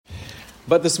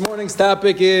But this morning's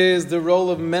topic is the role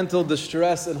of mental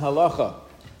distress in Halacha,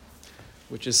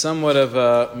 which is somewhat of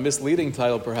a misleading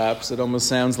title perhaps. It almost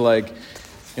sounds like,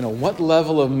 what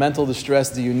level of mental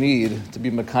distress do you need to be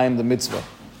Mekayim the mitzvah,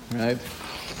 right?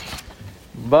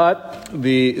 But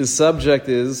the subject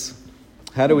is,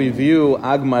 how do we view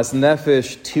Agmas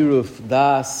Nefesh, Tiruf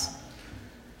Das,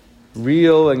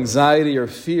 real anxiety or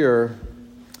fear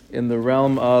in the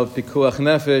realm of Pikuach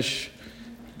Nefesh?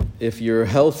 If you're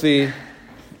healthy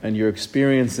and you're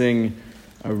experiencing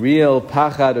a real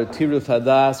Pachad or Tiruf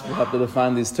Hadas, we'll have to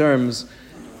define these terms.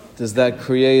 Does that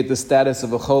create the status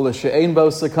of a Chola She'ein Bo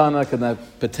Sakana? Can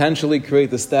that potentially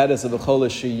create the status of a Chola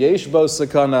She'yesh Bo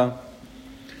Sakana?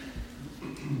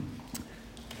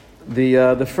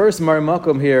 The first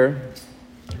Marimakom here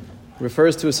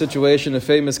refers to a situation, a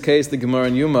famous case, the Gemara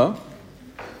in Yuma,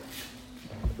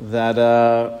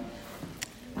 that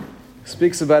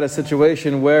speaks about a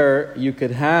situation where you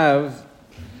could have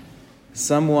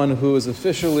someone who is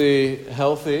officially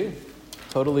healthy,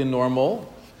 totally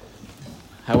normal.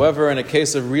 However, in a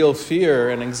case of real fear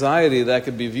and anxiety, that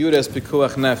could be viewed as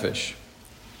pikuach nefesh.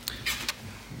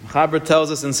 Chaber tells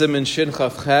us in Siman Shin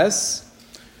Chaf Ches,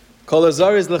 Kol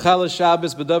azaris l'chal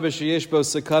Shabbos b'davar sheyesh bo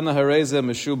sakana hareze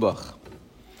meshubach.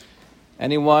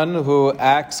 Anyone who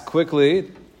acts quickly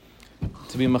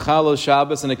to be mechalo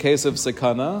Shabbos in a case of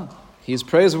sakana, he's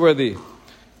praiseworthy.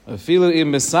 Afilu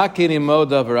im misakin imo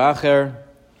davar acher,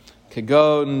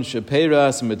 kegon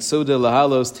shepeiras mitzuda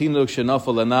lahalos tinuk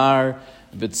shenafal anar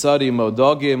b'tzadi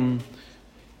modogim.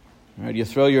 Right, you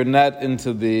throw your net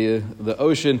into the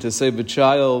ocean to save a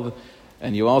child,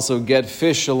 and you also get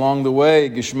fish along the way.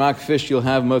 Gishmak fish you'll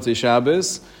have Motzei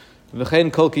Shabbos.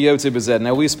 V'chein kol kiyotze b'zed.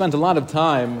 Now we spent a lot of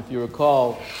time, if you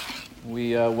recall,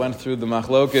 we went through the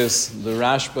Machlokes, the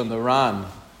Rashba and the Ran,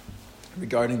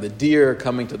 regarding the deer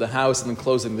coming to the house and then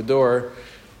closing the door,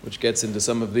 which gets into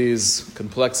some of these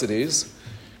complexities.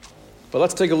 But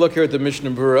let's take a look here at the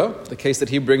Mishnah Berurah, the case that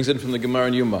he brings in from the Gemara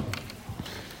in Yuma.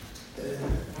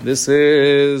 This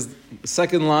is the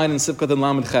second line in Sivkat and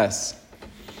Lamed Ches.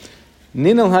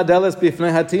 Ninal hadeles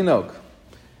bifnei hatinok.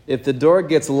 If the door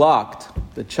gets locked,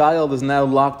 the child is now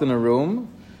locked in a room.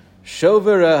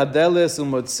 Shover hadeles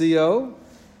umotzio.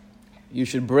 You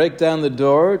should break down the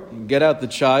door, get out the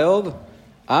child.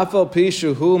 Afal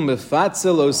pishu hu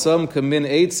mefatzel osam kamin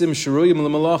eitzim shuruyim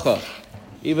l'malacha.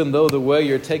 Even though the way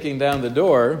you're taking down the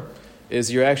door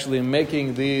is you're actually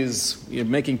making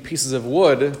pieces of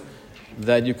wood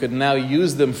that you could now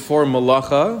use them for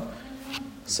malacha.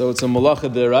 So it's a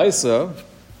malacha deraisa.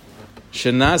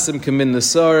 Shenasim kamin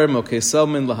nesarim o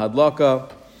kesalmin lahadlaka.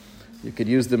 You could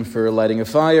use them for lighting a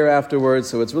fire afterwards.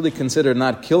 So it's really considered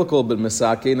not kilkul but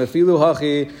misakin. Afilu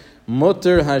hachi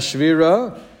mutter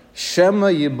hashvira shema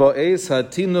yiboes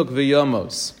hatinuk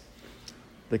v'yamos.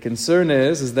 The concern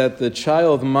is that the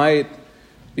child might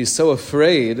be so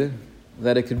afraid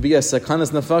that it could be a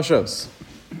sakanas nefashos.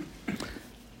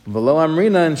 V'lo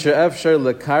amrina in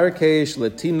she'efshar lekarkesh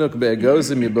letinuk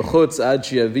be'egozim yibechutz ad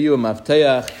she'yaviu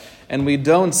mafteach. And we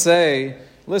don't say,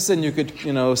 listen, you could,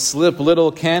 slip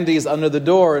little candies under the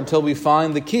door until we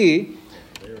find the key.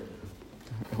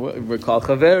 We're called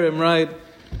chaverim, right?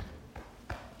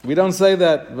 We don't say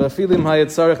that. V'afilim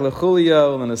hayetzarech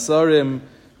lechulio l'nesarim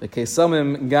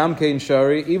l'kesamim gam kein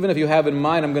shari. Even if you have in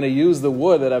mind, I'm going to use the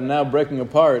wood that I'm now breaking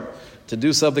apart to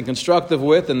do something constructive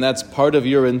with, and that's part of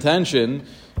your intention.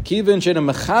 Kivin she'ena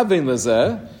mechavein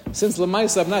lezeh. Since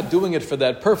l'maisa, I'm not doing it for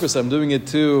that purpose. I'm doing it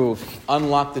to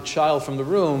unlock the child from the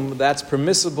room. That's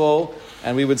permissible,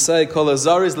 and we would say kol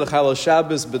azaris l'chal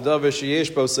Shabbos b'davar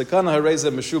sheyesh bo sakana hareze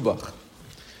meshubach.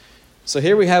 So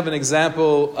here we have an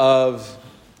example of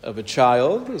a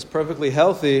child who's perfectly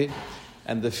healthy,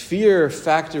 and the fear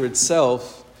factor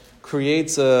itself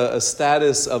creates a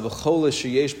status of a chola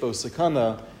sheyesh bo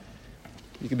sakana.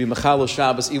 You can be mechalo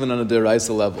Shabbos even on a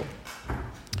deraisa level.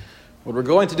 What we're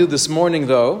going to do this morning,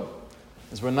 though,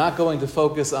 is we're not going to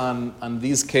focus on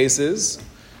these cases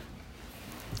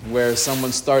where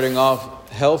someone's starting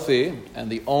off healthy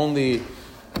and the only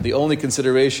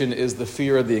consideration is the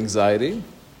fear or the anxiety.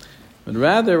 But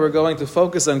rather, we're going to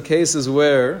focus on cases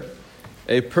where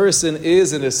a person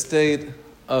is in a state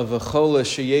of a chola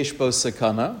sheyesh bo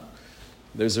sakana.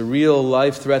 There's a real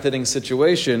life-threatening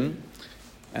situation,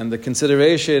 and the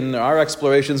consideration, our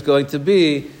exploration is going to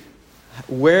be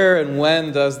where and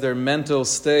when does their mental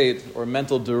state or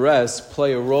mental duress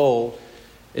play a role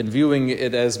in viewing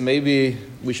it as maybe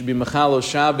we should be mechalo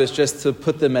Shabbos just to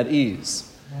put them at ease.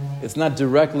 It's not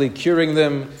directly curing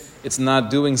them. It's not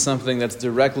doing something that's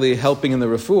directly helping in the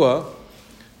refuah.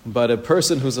 But a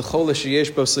person who's a chola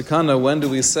sheyesh bo sakana, when do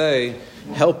we say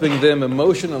helping them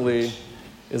emotionally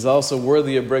is also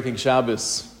worthy of breaking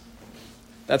Shabbos.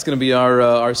 That's going to be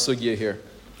our sugya here.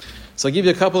 So I'll give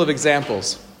you a couple of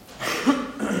examples.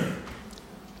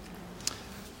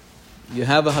 You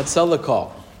have a Hatzalah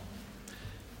call,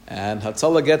 and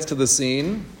Hatzalah gets to the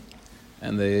scene,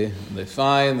 and they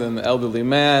find an elderly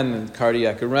man in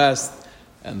cardiac arrest,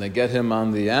 and they get him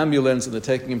on the ambulance, and they're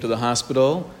taking him to the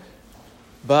hospital.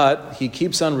 But he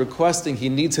keeps on requesting, he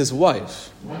needs his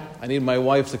wife. I need my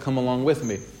wife to come along with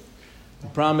me. The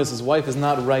problem is his wife is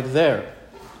not right there.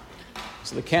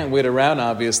 So they can't wait around,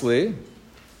 obviously,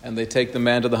 and they take the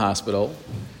man to the hospital.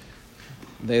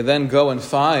 They then go and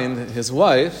find his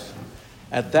wife.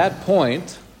 At that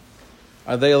point,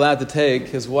 are they allowed to take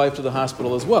his wife to the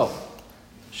hospital as well?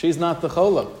 She's not the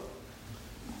chola.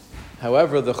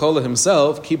 However, the chola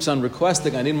himself keeps on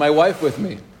requesting, I need my wife with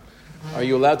me. Are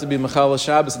you allowed to be Mechal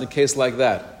Shabbos in a case like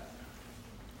that?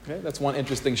 Okay, that's one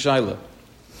interesting shaila.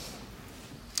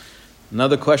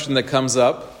 Another question that comes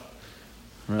up,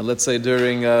 right, let's say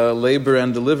during labor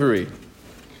and delivery.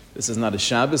 This is not a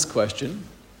Shabbos question,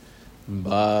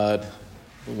 but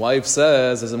the wife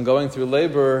says, as I'm going through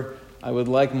labor, I would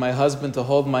like my husband to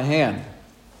hold my hand.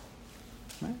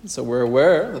 Right? So we're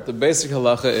aware that the basic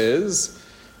halacha is,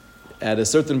 at a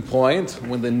certain point,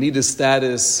 when the nida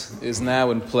status is now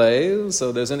in play,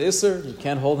 so there's an isser, you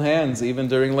can't hold hands even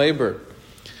during labor.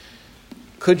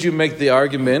 Could you make the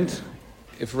argument,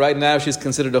 if right now she's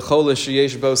considered a chola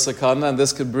sheyesh bo sakana, and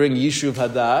this could bring yishuv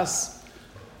hadas,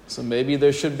 so maybe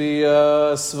there should be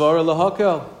a svara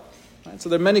lahakel. Right? So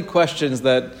there are many questions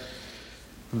that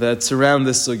surround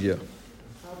this sugya.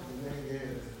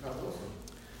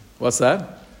 What's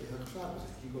that?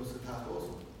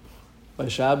 By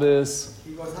Shabbos.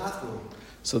 He goes to the hospital.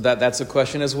 So that's a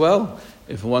question as well.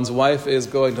 If one's wife is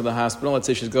going to the hospital, let's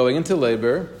say she's going into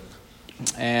labor,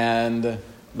 and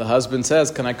the husband says,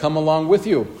 "Can I come along with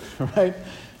you?" Right?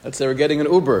 Let's say we're getting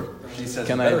an Uber. She says,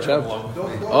 "Can I come along?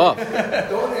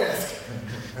 Don't ask.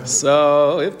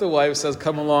 So if the wife says,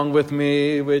 "Come along with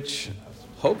me," which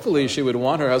hopefully she would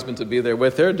want her husband to be there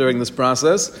with her during this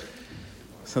process,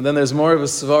 so then there's more of a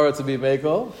svara to be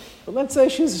makel. But let's say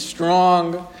she's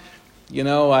strong. You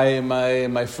know,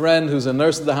 my friend who's a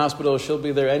nurse at the hospital, she'll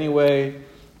be there anyway.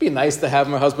 It'd be nice to have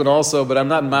my husband also, but I'm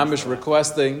not mamish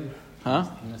requesting. Huh?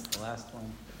 You missed the last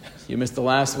one. You missed the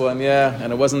last one, yeah,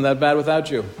 and it wasn't that bad without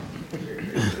you.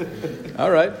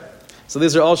 All right. So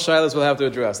these are all shilas we'll have to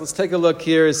address. Let's take a look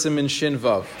here at Simin Shin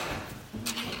Vav.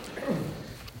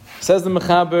 Says the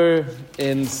Mechaber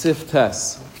in Sif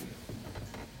Tes.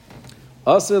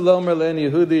 Asir lomer len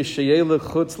Yehudi sheyelech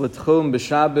chutz letchum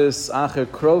b'Shabbos acher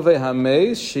krovei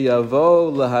hameis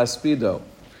sheyavo lehaspido.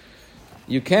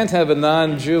 You can't have a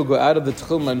non-Jew go out of the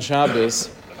tchum on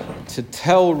Shabbos to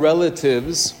tell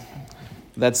relatives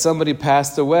that somebody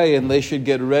passed away and they should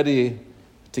get ready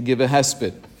to give a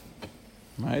hesped.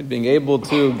 Right? Being able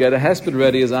to get a hesped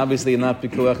ready is obviously not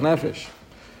pikuach nefesh.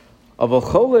 Of a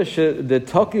chola the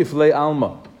tokif le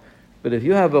alma. But if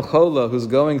you have a chola who's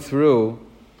going through,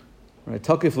 right,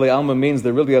 tokif le alma means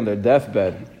they're really on their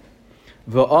deathbed.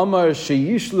 V'omar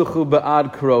sheyishluchu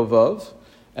ba'ad krovav,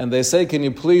 and they say, can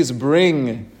you please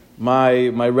bring my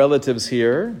relatives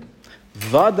here?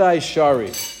 Vadai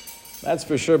shari. That's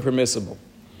for sure permissible.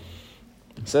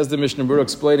 Says the Mishnah Berurah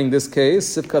explaining this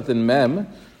case, Sifkat and Mem.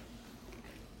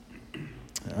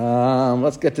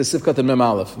 Let's get to Sifkat and Mem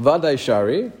Aleph. Vadai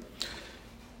shari.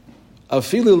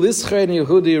 Afilu lischein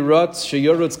Yehudi rotz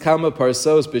sheyorutz kama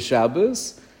parsos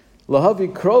b'Shabbos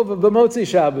lahavi krova b'motzi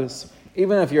Shabbos.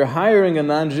 Even if you're hiring a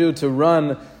non-Jew to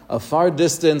run a far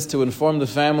distance to inform the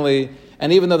family,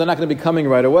 and even though they're not going to be coming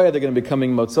right away, they're going to be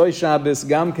coming Motzoi Shabbos,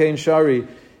 Gam Kein Shari,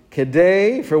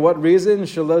 Kedei, for what reason?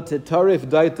 Shalot Tarif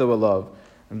Daito Alav.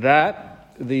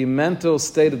 That the mental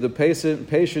state of the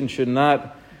patient should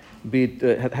not be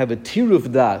have a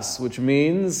tiruf das, which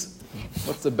means,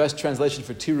 what's the best translation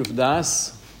for tiruf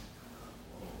das?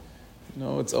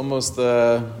 No, it's almost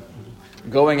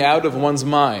going out of one's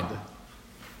mind.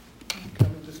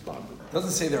 It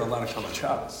doesn't say they're allowed to come on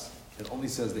Shabbos. It only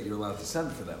says that you're allowed to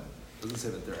send for them. It doesn't say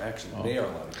that they are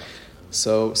allowed to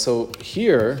come. So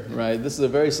here, right, this is a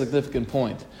very significant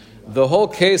point. The whole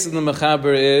case in the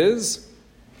Mechaber is,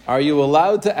 are you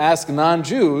allowed to ask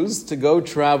non-Jews to go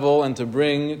travel and to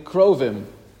bring krovim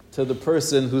to the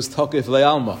person who's tokif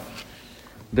le'alma?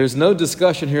 There's no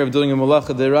discussion here of doing a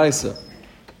malacha deraisa.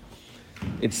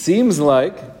 It seems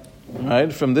like,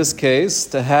 right, from this case,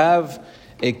 to have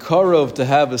a korov, to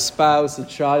have a spouse, a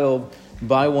child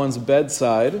by one's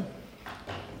bedside,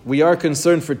 we are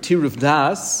concerned for tiruf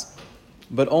das,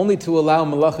 but only to allow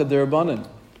malacha derabanan.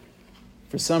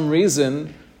 For some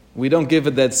reason, we don't give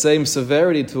it that same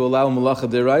severity to allow malacha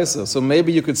deraisa. So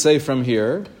maybe you could say from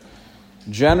here,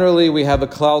 generally we have a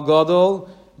klal gadol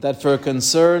that for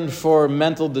concern for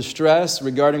mental distress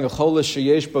regarding a chola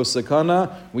sheyesh bo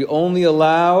sakana, we only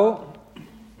allow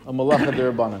a malacha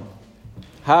derabanan.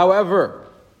 However,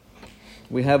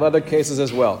 we have other cases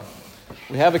as well.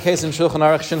 We have a case in Shulchan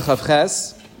Aruch Shin Chav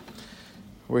Ches,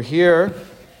 where here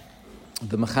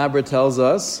the Mechaber tells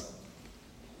us.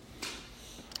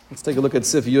 Let's take a look at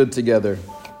Sif Yud together.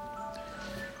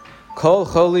 Kol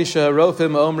choli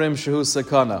sheharofim omrim shehu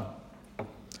sakana.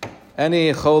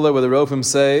 Any chola where the rofim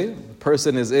say the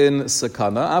person is in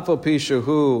sakana, afal pi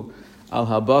shehu al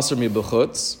habasar mi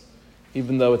b'chutz,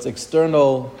 even though it's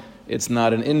external, it's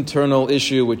not an internal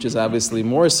issue, which is obviously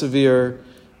more severe.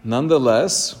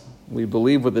 Nonetheless, we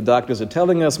believe what the doctors are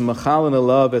telling us, machalin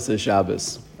alav es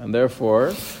Shabbos. And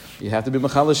therefore, you have to be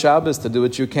machal Shabbos to do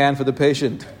what you can for the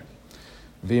patient.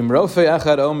 V'im rofei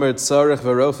achad omer tzarech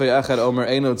v'rofei achad omer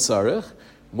eino tzarech.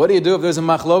 What do you do if there's a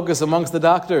machlokas amongst the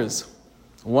doctors?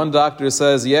 One doctor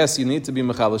says, yes, you need to be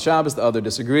machal Shabbos, the other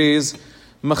disagrees.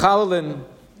 Machalin,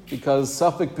 because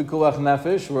safek pikuach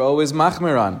nefesh, we're always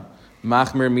machmir on.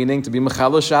 Machmir meaning to be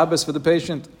machal Shabbos for the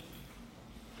patient.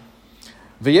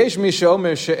 V'yesh mi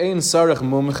she'omer she'ein tzarech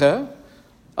mumche.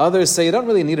 Others say you don't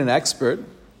really need an expert.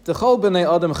 T'chol b'nei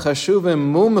adam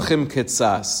chashuvim mumchim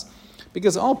kitzas.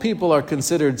 Because all people are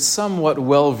considered somewhat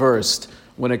well-versed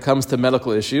when it comes to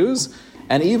medical issues.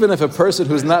 And even if a person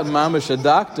who's not mamish a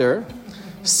doctor,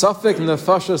 safek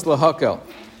nefashos lahakel.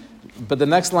 But the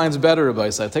next line's better, Rabbi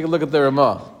Yisai. Take a look at the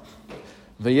Ramah.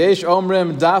 V'yesh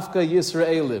omrim dafka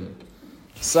Yisraelim.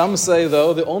 Some say,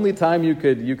 though, the only time you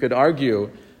could argue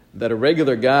that a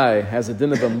regular guy has a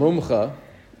din of a mumcha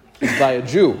is by a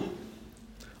Jew.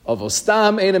 Of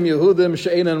ostam einam Yehudim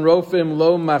she'enan rofim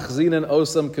lo machzinen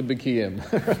osam kebikiyim.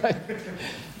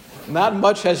 Not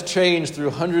much has changed through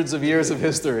hundreds of years of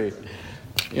history.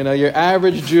 You know, your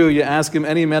average Jew, you ask him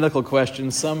any medical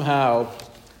question, somehow,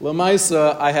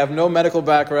 Lamaisa, I have no medical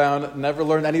background, never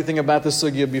learned anything about the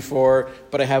sugya before,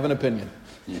 but I have an opinion.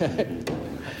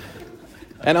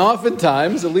 And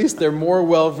oftentimes, at least they're more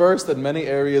well-versed in many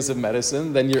areas of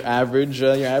medicine than your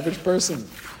average person.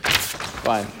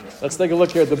 Fine. Let's take a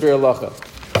look here at the Bir Halacha.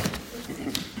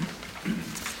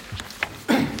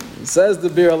 It says the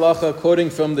Bir Halacha, quoting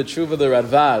from the Tshuva the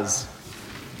Radvaz,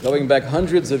 going back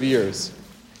hundreds of years.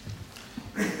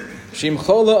 Shim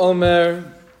chola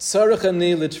omer tzarech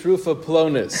ani litrufa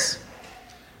plonis.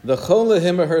 The chola,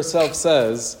 him or herself,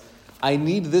 says, I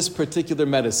need this particular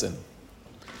medicine.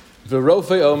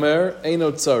 V'rofe omer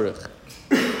eino tzarech.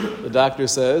 The doctor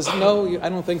says, no, I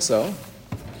don't think so.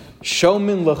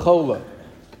 Shomin lechola.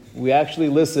 We actually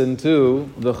listen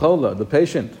to the chola, the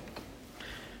patient.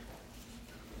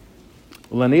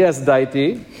 Lanias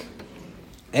daiti,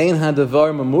 ein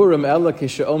hadavar mamurim ela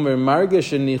kishaomer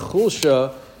margesh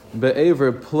nichulsha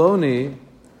be'ever ploni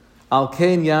al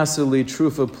kein yasuli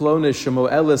trufa ploni shemo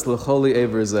elis lecholi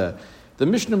ever zeh. The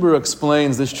Mishnah Berurah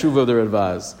explains this tshuva of the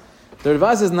Radvaz. The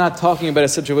Radvaz is not talking about a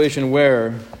situation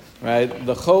where, right,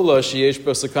 the chola sheyesh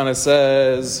bo sakana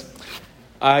says,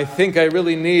 I think I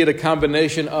really need a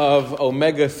combination of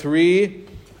omega-3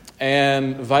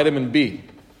 and vitamin B.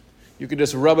 You could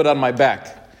just rub it on my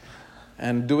back.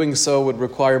 And doing so would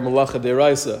require malacha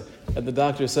deraisa. And the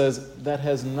doctor says, that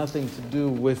has nothing to do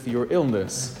with your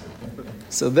illness.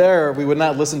 So there, we would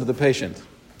not listen to the patient.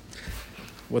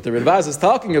 What the Radvaz is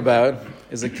talking about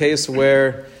is a case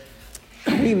where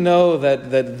we know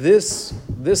that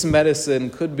this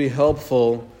medicine could be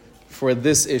helpful for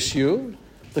this issue.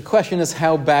 The question is,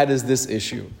 how bad is this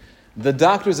issue? The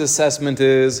doctor's assessment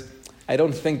is, I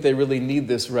don't think they really need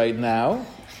this right now.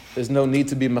 There's no need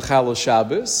to be Machal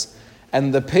Shabbos.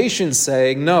 And the patient's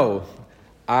saying, no,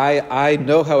 I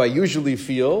know how I usually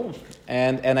feel,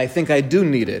 and I think I do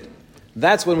need it.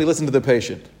 That's when we listen to the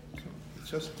patient.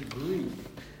 It's just degree.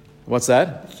 What's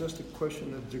that? It's just a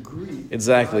question of degree.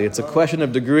 Exactly. It's a question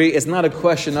of degree. It's not a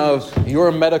question of your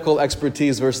medical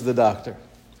expertise versus the doctor.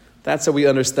 That's how we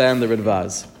understand the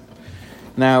Radvaz.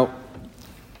 Now,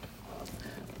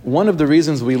 one of the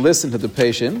reasons we listen to the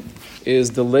patient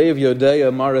is the Leiv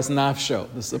Yodeya Maras Nafsho.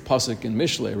 This is a pasuk in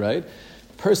Mishlei, right?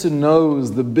 The person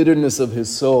knows the bitterness of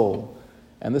his soul.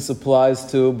 And this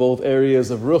applies to both areas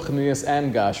of Ruchnius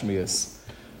and Gashmius.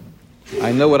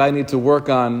 I know what I need to work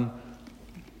on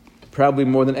probably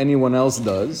more than anyone else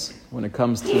does when it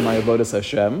comes to my avodas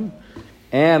Hashem.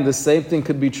 And the same thing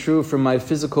could be true for my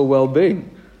physical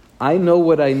well-being. I know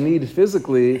what I need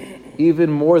physically even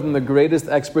more than the greatest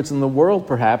experts in the world,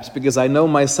 perhaps, because I know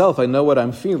myself, I know what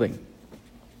I'm feeling.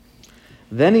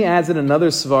 Then he adds in another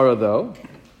svara, though,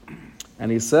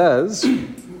 and he says,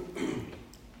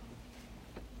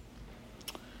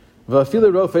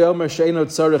 V'afilu rofei omer she'eino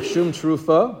tzarich shum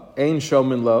trufa, ein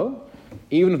shomin lo.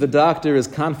 Even if the doctor is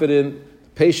confident,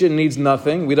 patient needs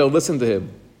nothing, we don't listen to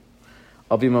him.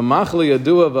 Avi mamachla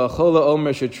yadua v'achola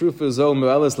omer she'trufa zo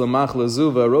me'elis l'machla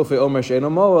zuva rofei omer she'eino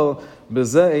moel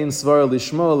b'zeh ein svar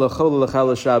lishmo l'chola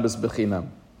l'chala Shabbos b'chinam.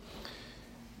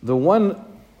 The one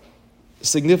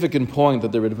significant point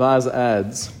that the Ritva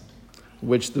adds,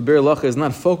 which the Be'er Halacha is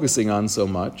not focusing on so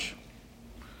much,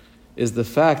 is the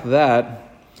fact that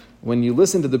when you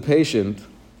listen to the patient,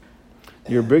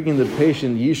 you're bringing the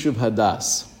patient Yishuv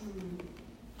Hadas.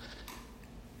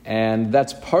 And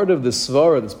that's part of the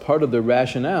svara, that's part of the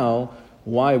rationale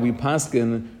why we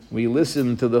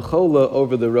listen to the chola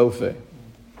over the rofe.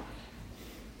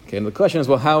 Okay, and the question is,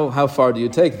 well, how far do you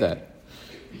take that?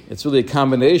 It's really a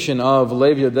combination of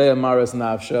Lev Yodei Maras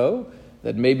Nafsho,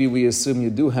 that maybe we assume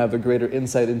you do have a greater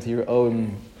insight into your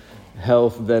own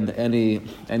health than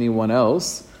anyone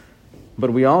else,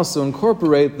 but we also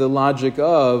incorporate the logic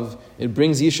of it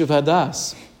brings Yishuv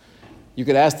Hadas. You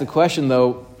could ask the question,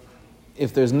 though,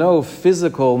 if there's no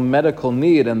physical medical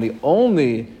need and the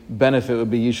only benefit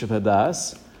would be Yishuv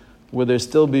Hadas, would there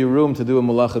still be room to do a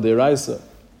Malacha D'Oraisa?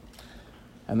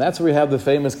 And that's where we have the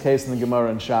famous case in the Gemara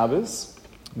on Shabbos,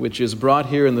 which is brought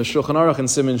here in the Shulchan Aruch and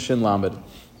Siman Shin Lamed.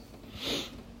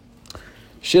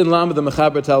 Shin Lamed, the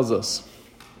Mechaber tells us,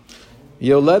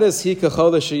 Yoledes hi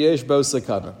kachola sheyesh bo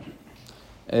sakana.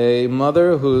 A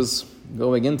mother who's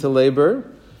going into labor,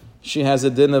 she has a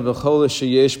din of achola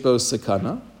sheyesh bo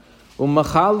sakana.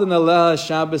 Umachalin aleha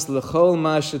Shabbos lechol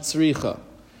ma shetzricha.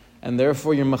 And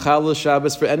therefore you're machal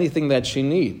Shabbos for anything that she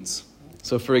needs.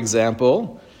 So for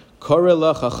example, kore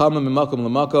la chachama mimakom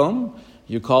lemakom,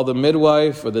 you call the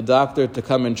midwife or the doctor to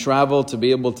come and travel to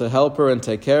be able to help her and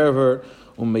take care of her.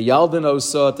 Umeyaldin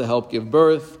osa, to help give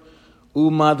birth.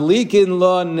 Umadlikin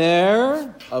lo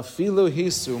ner afilu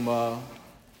hisuma,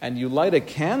 and you light a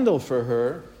candle for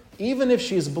her, even if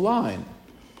she's blind,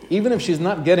 even if she's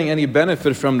not getting any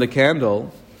benefit from the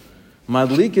candle.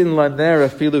 Madlikin lo ner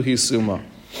afilu hisuma.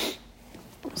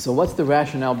 So what's the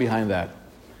rationale behind that?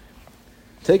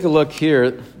 Take a look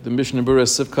here, the Mishnah Berurah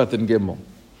Sifkat and Gimel.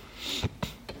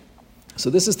 So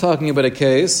this is talking about a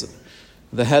case,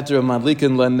 the heter of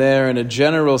madlikin laner, in a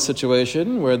general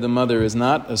situation where the mother is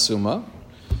not a suma.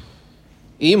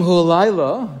 Im hu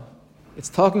laila, it's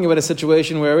talking about a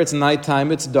situation where it's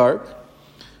nighttime, it's dark.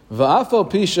 Va'afal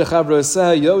pisha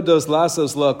chavroseh yodos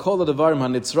lasos la kol hadavarim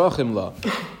hanitzrachim la.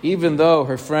 Even though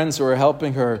her friends who are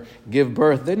helping her give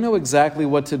birth, they know exactly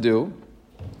what to do.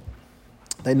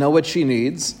 They know what she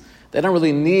needs. They don't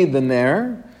really need the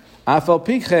ner. Afal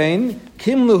pichein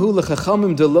kim lehu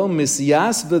lechachamim delo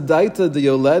misyas v'daita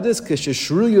deyoledis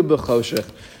kesheshruyu b'choshech.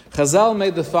 Chazal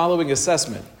made the following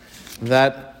assessment,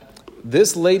 that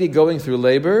this lady going through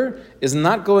labor is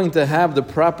not going to have the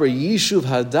proper yishuv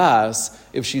hadas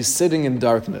if she's sitting in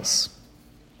darkness.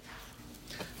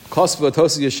 Kos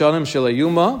v'tosi yeshanim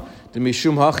shelayuma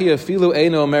demishum hachi afilu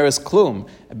eino omeres klum.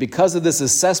 And because of this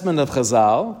assessment of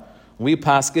Chazal, we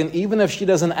paskin, even if she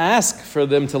doesn't ask for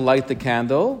them to light the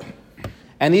candle,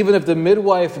 and even if the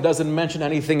midwife doesn't mention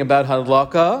anything about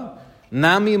Halacha,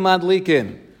 nami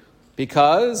madlikin,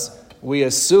 because we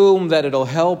assume that it'll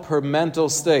help her mental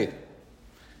state.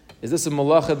 Is this a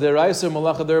Malacha D'Oraisa or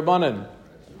Malacha D'Rabbanan?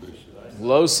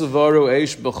 Lo savaru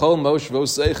eish b'chol mosh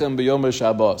v'oseichem b'yom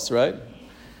Shabbos, right?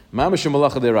 Mamash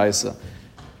Malacha D'Oraisa.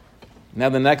 Now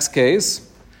the next case,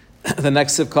 the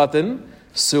next sivkatin,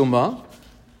 suma.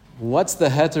 What's the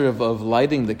heter of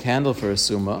lighting the candle for a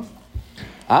suma?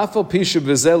 Afal pishu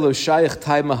b'zelu shayich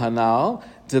taima hanal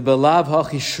debelav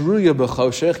hachi shruya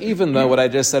b'choshech. Even though what I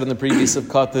just said in the previous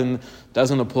sivkatin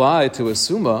doesn't apply to a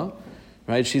suma,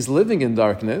 right? She's living in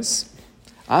darkness.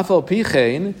 Afal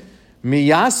pichein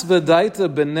miyas v'daita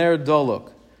b'ner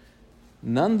dolok.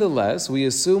 Nonetheless, we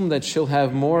assume that she'll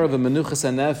have more of a menuchas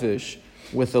hanefesh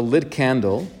with a lit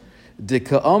candle.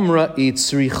 Because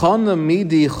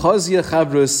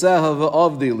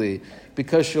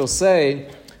she'll say,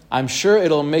 I'm sure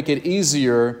it'll make it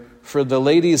easier for the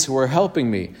ladies who are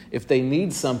helping me. If they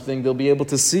need something, they'll be able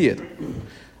to see it. And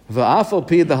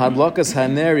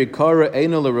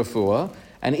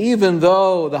even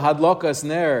though the hadlakas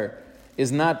ner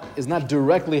is not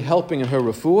directly helping in her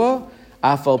refuah,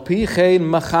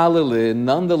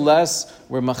 nonetheless,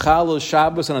 we're machalel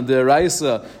Shabbos on a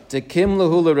deraisa to kim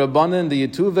lehula rabbanan the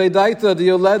yituve daita the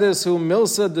yoledis who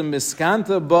milsa the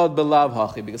miskanta bod belav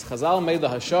hachi. Because Chazal made the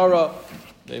hashara,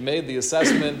 they made the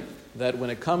assessment that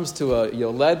when it comes to a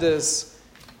yoledis,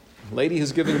 lady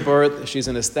who's giving birth, she's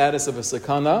in a status of a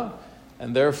sakana,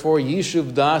 and therefore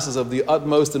yishuv das is of the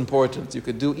utmost importance. You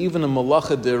could do even a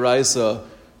malacha deraisa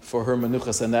for her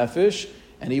menuchas hanefesh.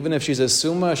 And even if she's a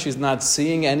summa, she's not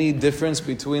seeing any difference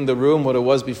between the room, what it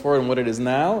was before and what it is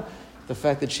now. The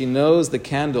fact that she knows the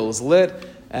candle is lit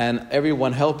and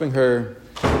everyone helping her,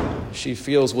 she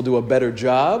feels will do a better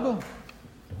job,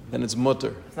 then it's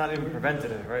mutter. It's not even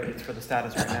preventative, right? It's for the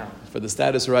status right now. For the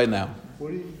status right now.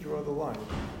 Where do you draw the line?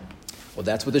 Well,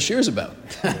 that's what the shir is about.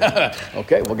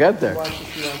 Okay, we'll get there. Why should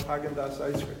she on Haagen-Dazs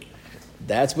ice cream?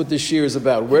 That's what the shir is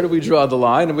about. Where do we draw the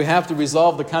line? And we have to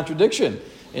resolve the contradiction.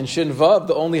 In Shin Vav,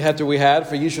 the only heter we had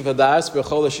for Yishuv Hadas,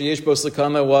 B'chol Sheyesh Bo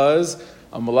Sakana, was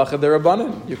a Malacha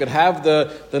Derabanan. You could have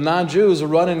the non-Jews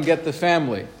run and get the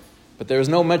family. But there is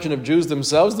no mention of Jews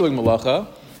themselves doing Malacha.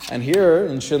 And here,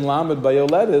 in Shin Lamed by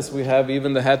Yoledis, we have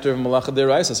even the heter of Malacha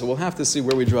Deraisa. So we'll have to see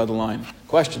where we draw the line.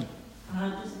 Question?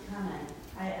 Just a comment.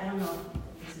 I don't know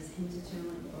if this is hinted to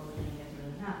or we're going to get to it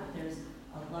or not, but there's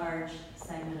a large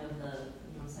segment of the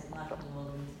psychological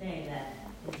world today that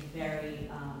is very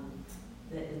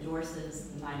that endorses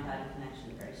the mind-body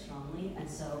connection very strongly, and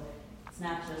so it's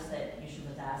not just that Yishuv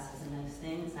Hadas is a nice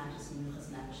thing. It's not just Minuchas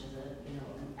Nefesh is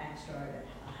an extra or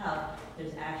a help.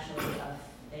 There's actually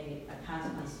a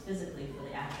consequence physically for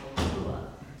the actual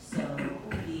Kula. So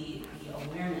the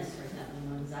awareness, for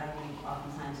example, anxiety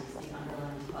oftentimes is the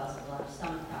underlying cause of a lot of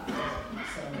stomach problems.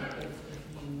 So if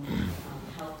you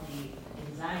help the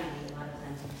anxiety, a lot of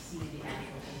times you see the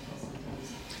actual physical symptoms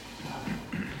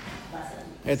lessen.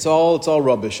 It's all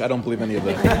rubbish. I don't believe any of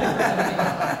it.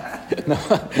 No,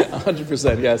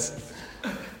 100%, yes.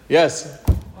 Yes.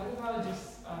 What about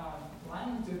just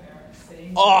lying to her,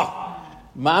 saying...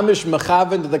 Mamish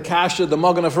mechaven to the kasha, the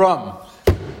Magen Avram.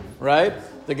 Right?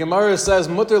 The Gemara says,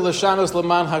 Mutter l'shanos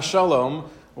leman hashalom.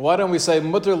 Why don't we say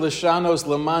Mutter l'shanos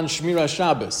leman shmira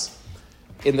Shabbos?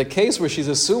 In the case where she's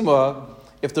a summa,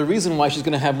 if the reason why she's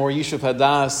going to have more Yishuv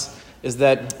Hadas is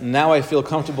that now I feel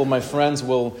comfortable my friends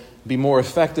will be more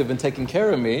effective in taking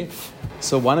care of me,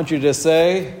 so why don't you just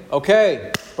say,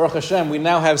 okay, Baruch Hashem, we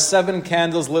now have 7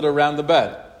 candles lit around the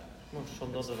bed. No, she'll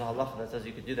know there's a halacha that says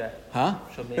you could do that. Huh?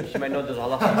 She might know there's a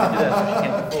halacha that you could do that, so she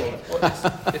can't be fooled.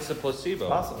 Well, it's a placebo.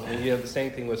 Possible. And you have the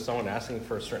same thing with someone asking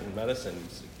for a certain medicine.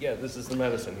 It's like, yeah, this is the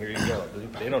medicine. Here you go.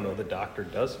 They don't know. The doctor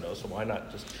does know, so why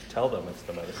not just tell them it's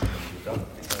the medicine and you've done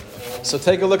it? So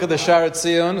take a look at the Sharat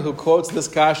Zion, who quotes this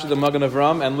kasha, the Magen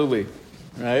Avram, and Luli.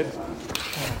 Right?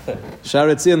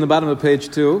 Sharat Zion, the bottom of page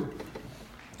 2.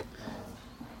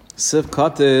 Sif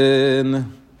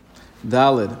Kotin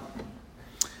Dalid.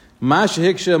 Mash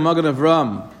Hiksha Magen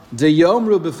Avram. De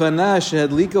Yomru B'fanash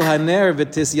Hedliko Haner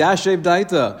V'tis Yashev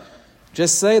Daita.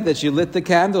 Just say that you lit the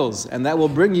candles, and that will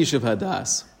bring Yishuv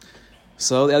Hadas.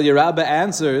 So El Yerabba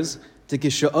answers,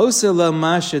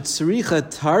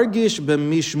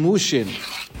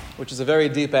 which is a very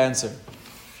deep answer.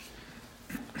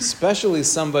 Especially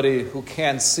somebody who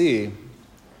can't see,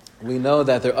 we know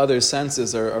that their other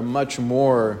senses are much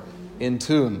more in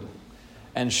tune.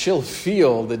 And she'll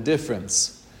feel the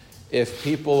difference. If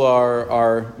people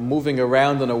are moving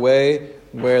around in a way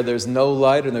where there's no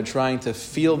light and they're trying to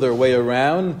feel their way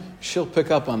around, she'll pick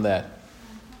up on that.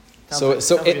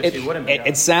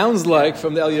 It sounds like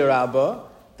from the El Yerabba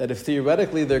that if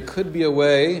theoretically there could be a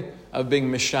way of being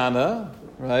mishana,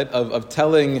 right, of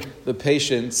telling the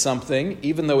patient something,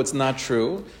 even though it's not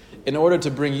true, in order to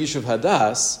bring Yishuv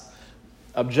Hadas,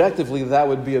 objectively that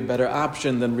would be a better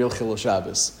option than real Chilul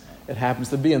Shabbos. It happens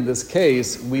to be in this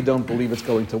case, we don't believe it's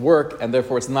going to work, and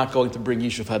therefore it's not going to bring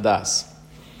Yishuv Hadas.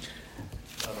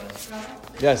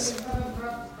 Yes?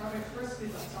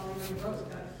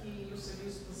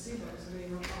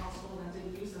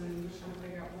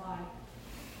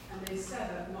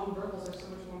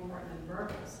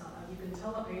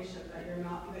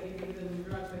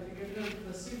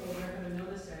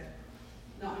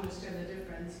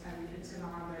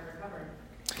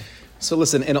 So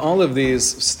listen, in all of these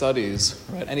studies,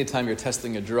 right, anytime you're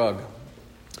testing a drug,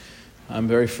 I'm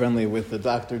very friendly with the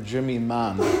Dr. Jimmy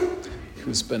Mann,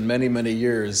 who spent many, many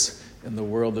years in the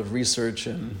world of research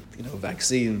and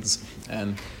vaccines.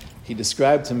 And he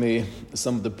described to me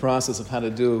some of the process of how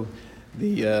to do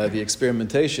the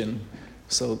experimentation.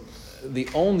 So the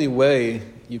only way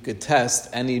you could test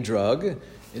any drug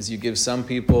is you give some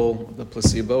people the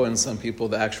placebo and some people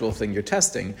the actual thing you're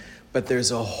testing. But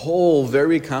there's a whole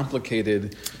very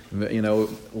complicated,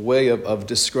 way of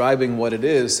describing what it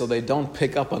is, so they don't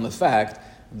pick up on the fact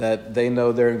that they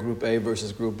know they're in Group A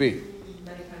versus Group B.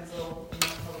 Many times they'll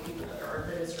tell people that are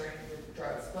administering the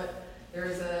drugs, but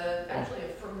there's actually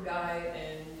a firm guy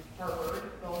in Harvard,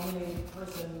 the only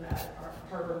person at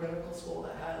Harvard Medical School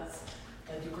that has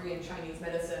a degree in Chinese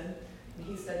medicine, and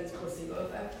he studies placebo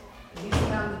effect. And he's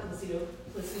found the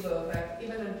placebo effect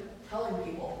even in telling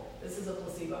people this is a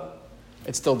placebo.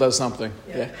 It still does something.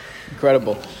 Yeah.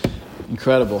 Incredible.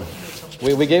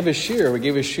 We gave a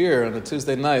shir on a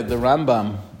Tuesday night. The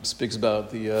Rambam speaks about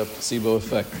the placebo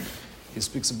effect. He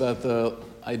speaks about the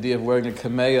idea of wearing a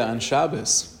kameya on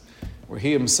Shabbos, where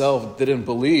he himself didn't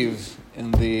believe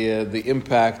in the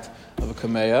impact of a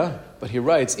kameya, but he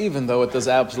writes, even though it does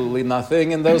absolutely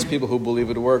nothing, and those people who believe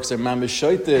it works are mamish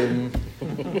shoitim.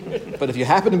 But if you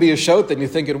happen to be a shot and you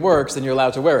think it works, then you're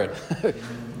allowed to wear it.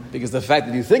 Because the fact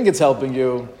that you think it's helping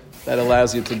you, that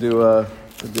allows you to do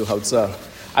hotzah.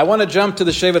 I want to jump to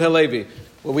the Shevet HaLevi.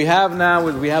 What we have now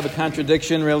is we have a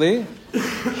contradiction, really.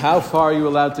 How far are you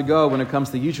allowed to go when it comes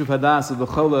to Yishuv Hadas of the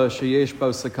Chola Sheyesh Bo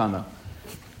Sakana?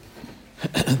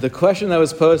 The question that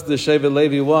was posed to the Shevet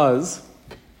HaLevi was,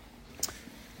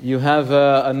 you have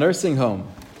a nursing home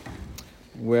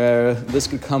where this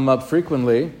could come up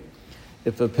frequently.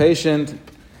 If a patient,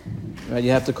 right, you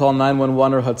have to call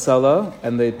 911 or Hatzalah,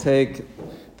 and they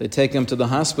take him to the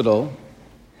hospital.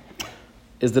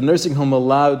 Is the nursing home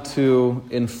allowed to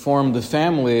inform the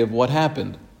family of what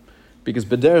happened? Because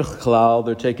b'derech klal,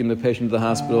 they're taking the patient to the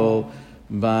hospital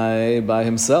by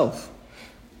himself.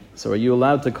 So are you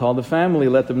allowed to call the family,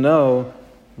 let them know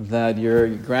that your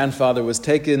grandfather was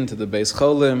taken to the Beis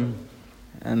Cholim,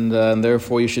 and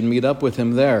therefore you should meet up with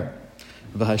him there?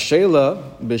 V'hashela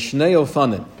b'shnei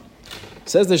ofanim.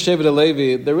 Says the Shevet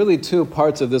HaLevi, there are really two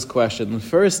parts of this question. The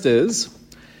first is,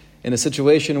 in a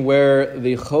situation where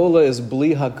the chola is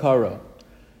bli hakara,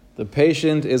 the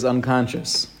patient is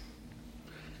unconscious.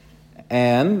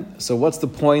 And so what's the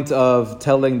point of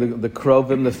telling the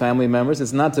krovim, the family members?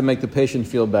 It's not to make the patient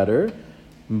feel better,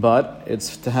 but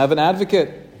it's to have an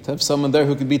advocate, to have someone there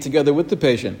who can be together with the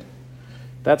patient.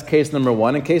 That's case number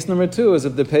one. And case number two is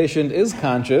if the patient is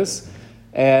conscious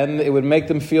and it would make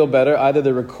them feel better, either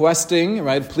they're requesting,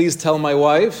 right, please tell my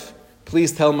wife,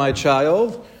 please tell my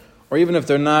child, or even if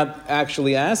they're not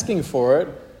actually asking for it,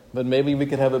 but maybe we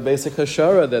could have a basic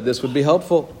hashara that this would be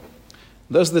helpful.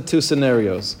 Those are the two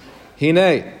scenarios.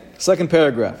 Hine, second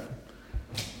paragraph.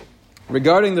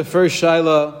 Regarding the first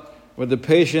shaila, where the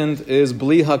patient is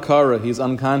bli hakara, he's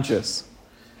unconscious.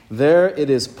 There it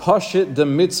is pashit de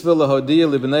mitzvah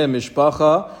lahodiya libnei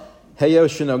mishpacha heyo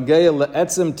shenogea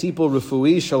le'etzem tipul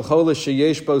refu'i shel chola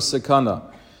sheyesh bo sakana,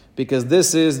 because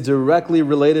this is directly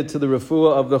related to the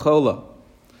refuah of the chola.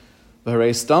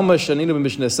 V'harei stama shaninu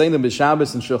b'mishneseinu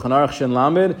b'shabbos and Shulchan Aruch shen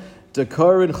lamed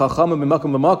dekorin chachamim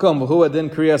b'makom b'makom v'hu adin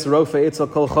kriyas rofe etzel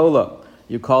kol chola.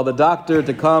 You call the doctor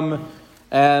to come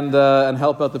and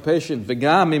help out the patient.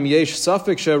 V'gam im yesh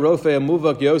safik she'rofe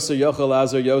amuvak yoser yochel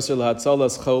azar yoser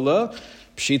l'hatzalas chola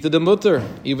pshita demuter.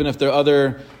 Even if there are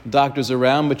other doctors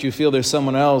around, but you feel there's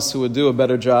someone else who would do a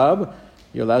better job,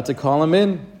 you're allowed to call him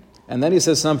in. And then he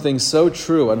says something so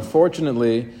true.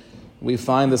 Unfortunately, we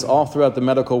find this all throughout the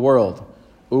medical world.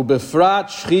 Ubefrat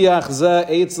shchiach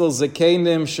ze etzel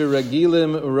zekenim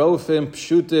sheragilim rofim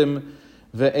pshutim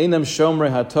ve'enam shomrei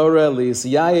haTorah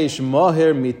li'isyayesh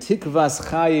moher mitikvas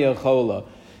chayi chola.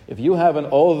 If you have an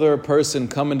older person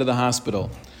come into the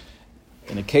hospital,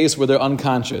 in a case where they're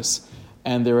unconscious,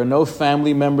 and there are no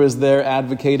family members there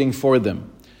advocating for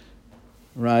them,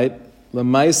 right?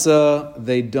 Lamaisa,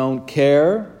 they don't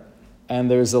care, and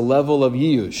there's a level of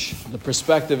yiyush. The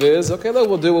perspective is, okay, look,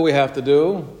 we'll do what we have to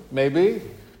do, maybe,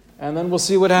 and then we'll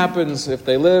see what happens. If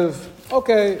they live,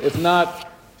 okay. If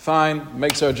not, fine,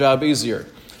 makes our job easier.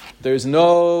 There's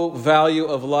no value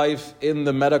of life in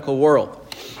the medical world.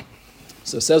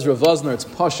 So says Rav Vosner, it's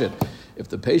pashut. If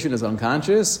the patient is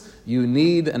unconscious, you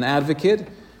need an advocate.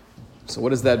 So what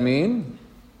does that mean?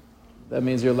 That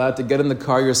means you're allowed to get in the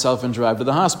car yourself and drive to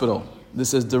the hospital.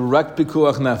 This is direct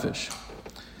pikuach nefesh.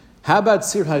 How about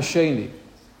Sir Hasheni?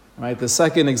 Right, the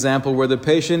second example where the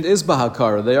patient is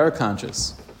bahakara, they are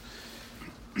conscious.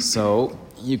 So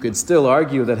you could still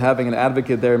argue that having an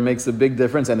advocate there makes a big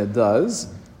difference, and it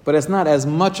does, but it's not as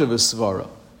much of a svara.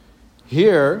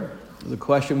 Here, the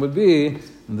question would be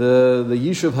the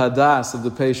yishuv hadas of the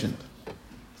patient.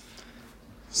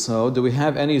 So, do we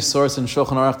have any source in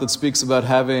Shulchan Aruch that speaks about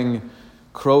having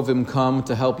krovim come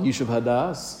to help yishuv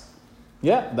hadas?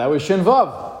 Yeah, that was Shin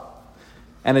Vav.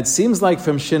 And it seems like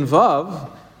from Shin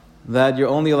Vav that you're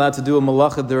only allowed to do a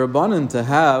malacha derabanan to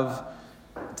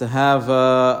have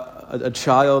a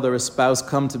child or a spouse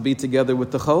come to be together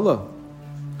with the chola.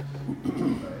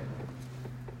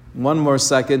 One more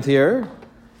second here.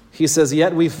 He says,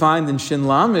 yet we find in Shin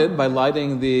Lamed, by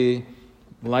lighting the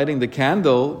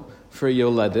candle for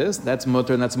yoledis, that's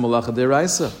mutter and that's malacha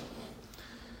deraisa.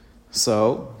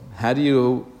 So, how do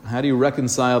you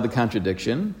reconcile the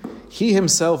contradiction? He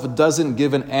himself doesn't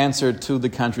give an answer to the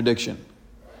contradiction.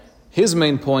 His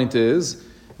main point is,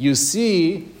 you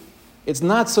see, it's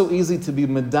not so easy to be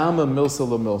medama milsa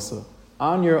la milsa.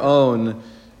 On your own,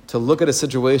 to look at a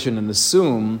situation and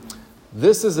assume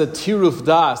this is a tiruf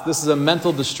das, this is a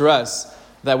mental distress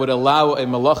that would allow a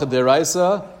malacha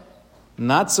deraisa,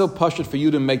 not so pashut for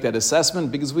you to make that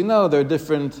assessment, because we know there are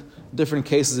different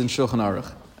cases in Shulchan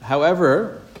Aruch.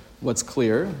 However, what's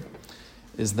clear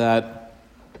is that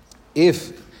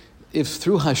if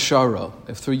through hashara,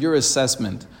 if through your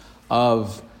assessment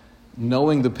of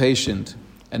knowing the patient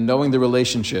and knowing the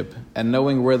relationship and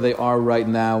knowing where they are right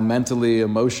now mentally,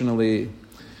 emotionally,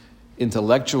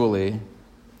 intellectually,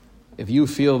 if you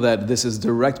feel that this is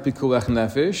direct pikuach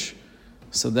nefesh,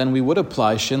 so then we would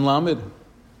apply shin lamid,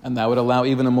 and that would allow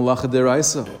even a malacha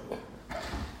deraisa.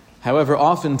 However,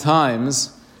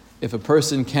 oftentimes, if a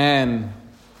person can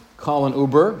call an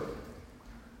Uber,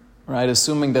 right,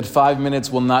 assuming that 5 minutes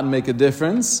will not make a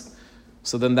difference,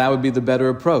 so then that would be the better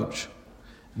approach.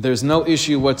 There's no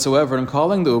issue whatsoever in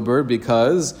calling the Uber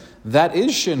because that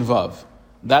is shin vav.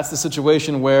 That's the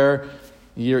situation where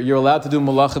you're allowed to do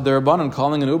malacha derabanan.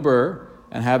 Calling an Uber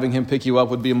and having him pick you up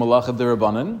would be a malacha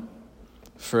derabanan.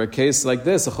 For a case like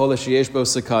this, a chol sheyesh bo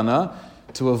sakana,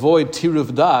 to avoid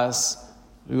tiruf das,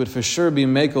 we would for sure be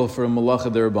makel for a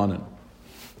malacha derabanan.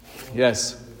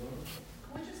 Yes.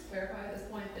 Can we just clarify at this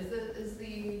point?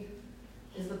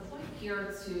 Is the point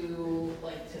here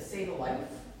to save a life,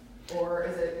 or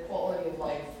is it quality of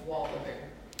life while living?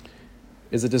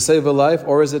 Is it to save a life,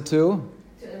 or is it to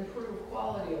improve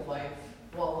quality of life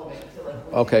while living?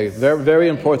 Okay, very, very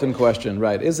important question,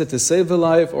 right? Is it to save a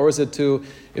life, or is it to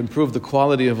improve the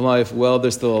quality of life while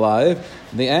they're still alive?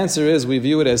 And the answer is we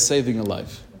view it as saving a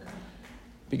life.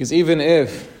 Because even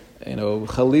if,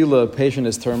 Khalila, a patient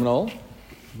is terminal,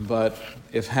 but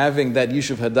if having that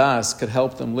Yishuv Hadas could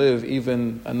help them live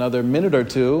even another minute or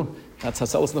two, that's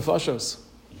Hasalas Nefashos,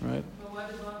 right? But what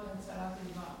about Hatzalas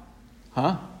Ivar?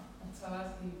 Huh?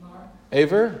 Hatzalas Ivar?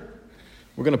 Aver?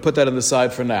 We're going to put that on the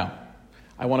side for now.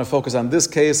 I want to focus on this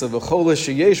case of a chola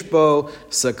sheyesh bo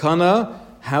sakana,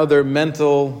 how their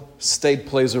mental state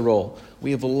plays a role.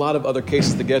 We have a lot of other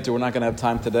cases to get to. We're not going to have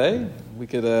time today. We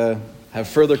could have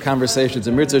further conversations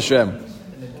in Mirza Hashem.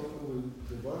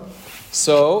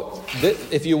 So,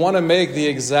 if you want to make the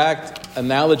exact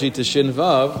analogy to Shin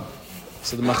Vav,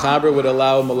 so the Machaber would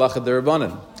allow Malacha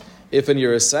Derabanan. If in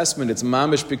your assessment it's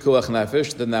Mamish Pikuach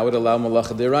Nefesh, then that would allow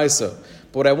Malacha Deraisa.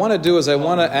 But what I want to do is I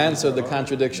want to answer the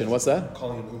contradiction. What's that?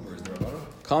 Calling an Uber is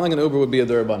Derabanan? Calling an Uber would be a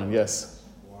Derabanan, yes.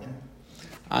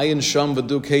 Ayin Sham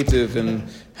V'du Ketiv in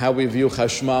how we view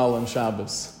Chashmal and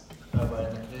Shabbos. But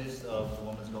in the case of the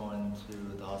woman's going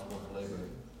to the hospital for labor,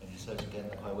 and she said she'd get in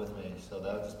the car with me, so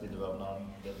that would just be the Rabbanon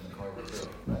getting in the car with her,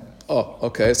 right? Oh,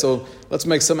 okay. So let's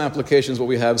make some applications what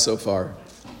we have so far.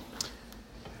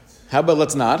 How about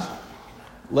let's not?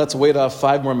 Let's wait off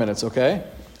 5 more minutes, okay?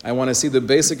 I want to see the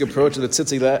basic approach of the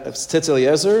Tzitz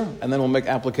Eliezer, and then we'll make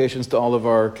applications to all of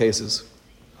our cases.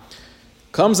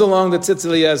 Comes along the Tzitz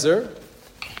Eliezer,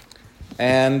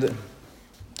 and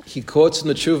he quotes from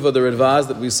the Tshuva, the Ridvaz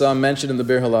that we saw mentioned in the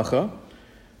Bir Halacha.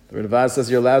 The Ridvaz says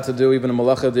you're allowed to do even a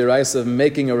malacha d'iraisa of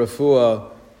making a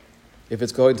refuah if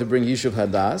it's going to bring Yishuv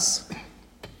Hadas.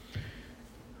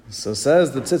 So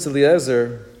says the Tzitz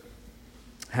Eliezer,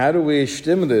 how do we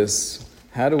shtim this?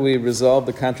 How do we resolve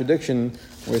the contradiction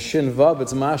where Shin Vav,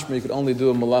 it's mashma, you could only do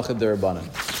a malacha d'Rabbanan?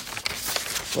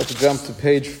 Let's jump to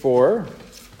page 4,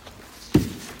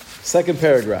 second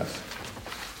paragraph.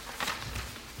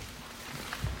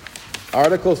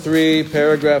 Article 3,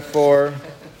 paragraph 4,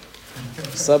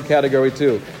 subcategory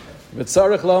 2.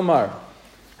 V'tzarech lomar,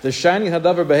 the shiny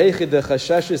hadavar behechi de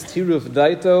chashashis tiruf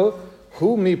daito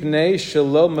hu mipnei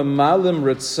shelo memalim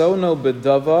ratzono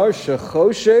bedavar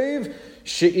shechoshev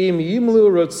she'im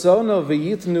yimlu ratzono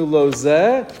v'yitnu lo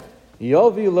zeh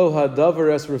yovi lo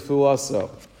hadavar es refuaso.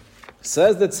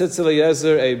 Says that Tzitz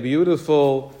Eliezer a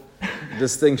beautiful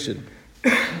distinction.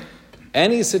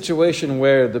 Any situation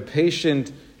where the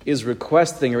patient is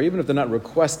requesting, or even if they're not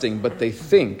requesting, but they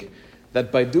think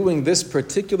that by doing this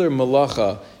particular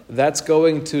malacha, that's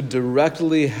going to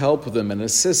directly help them and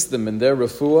assist them in their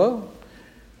refuah,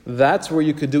 that's where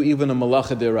you could do even a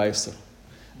malacha deraisa.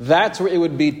 That's where it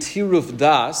would be tiruf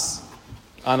das,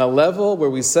 on a level where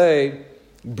we say,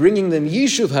 bringing them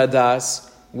yishuv hadas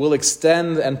will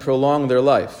extend and prolong their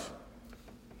life.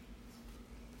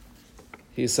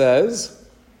 He says,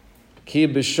 Ki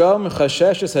b'sham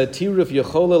chasheshes hatiruf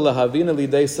yechola lahavina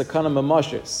lidei sakana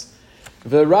mamashis.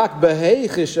 V'rak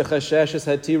beheichish chasheshes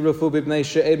hatirufu b'bnei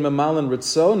she'ed mamalan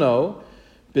ritzono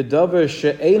b'davar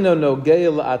she'eno nogei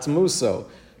la'atmuso.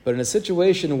 But in a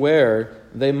situation where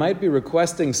they might be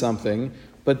requesting something,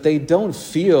 but they don't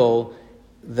feel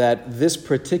that this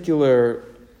particular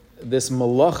this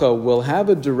malacha will have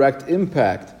a direct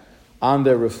impact on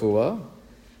their refuah.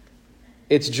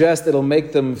 It's just it'll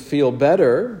make them feel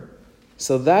better.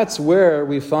 So that's where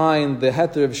we find the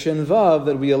heter of Shin Vav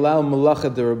that we allow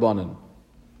malacha derabanan.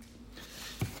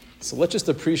 So let's just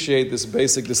appreciate this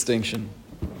basic distinction.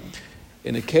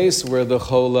 In a case where the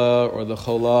chola or the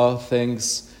chola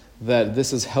thinks that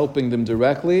this is helping them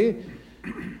directly,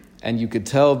 and you could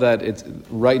tell that it's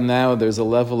right now there's a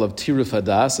level of tiruf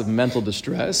hadas, of mental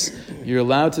distress, you're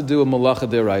allowed to do a malacha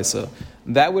deraisa.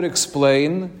 That would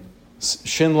explain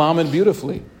Shin Lamed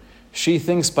beautifully. She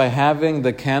thinks by having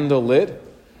the candle lit,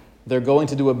 they're going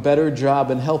to do a better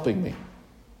job in helping me.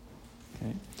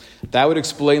 Okay? That would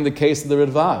explain the case of the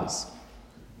Ridvaz.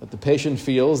 That the patient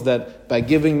feels that by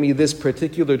giving me this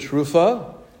particular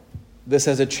trufa, this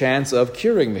has a chance of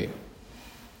curing me.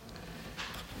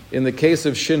 In the case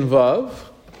of Shin Vav,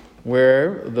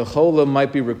 where the chola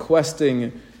might be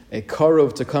requesting a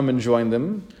karov to come and join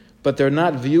them, but they're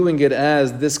not viewing it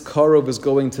as this karov is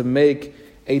going to make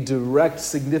a direct,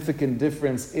 significant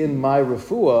difference in my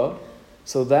refuah.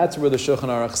 So that's where the Shulchan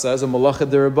Aruch says a malacha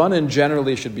derabanan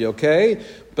generally should be okay,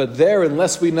 but there,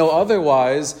 unless we know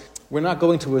otherwise, we're not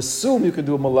going to assume you can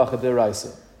do a malacha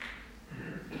deraisa.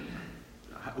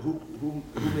 Who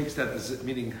makes that decision?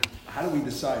 Meaning, how do we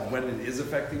decide when it is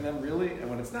affecting them really and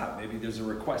when it's not? Maybe there's a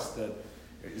request that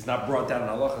is not brought down in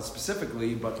halacha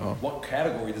specifically, but what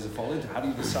category does it fall into? How do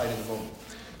you decide in the moment?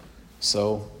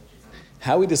 So,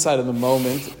 how we decide in the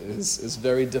moment is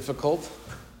very difficult.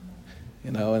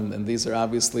 And these are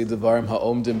obviously devarim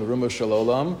ha'omdim b'rumo shel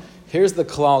olam. Here's the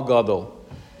klal gadol.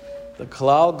 The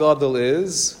klal gadol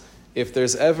is, if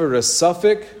there's ever a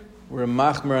suffix, we're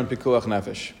machmer on pikuach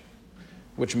nefesh.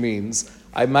 Which means,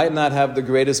 I might not have the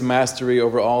greatest mastery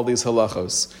over all these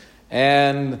halachos.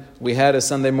 And we had a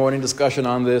Sunday morning discussion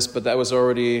on this, but that was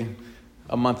already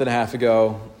a month and a half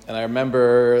ago. And I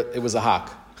remember it was a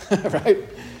hak, right?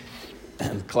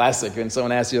 And classic, when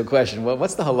someone asks you a question, well,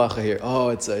 what's the halacha here? Oh,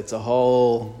 it's a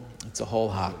whole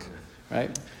hak,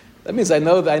 right? That means I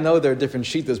know there are different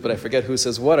shittas, but I forget who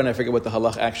says what, and I forget what the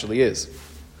halacha actually is.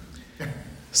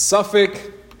 Suffix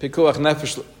pikuach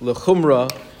nefesh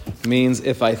lechumra means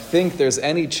if I think there's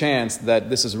any chance that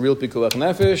this is real pikuach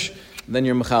nefesh, then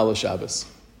you're mechal Shabbos.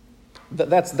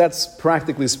 That's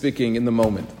practically speaking in the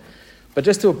moment. But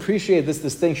just to appreciate this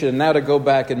distinction, and now to go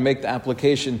back and make the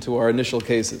application to our initial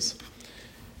cases.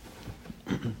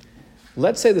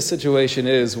 Let's say the situation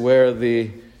is where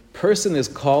the person is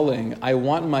calling, I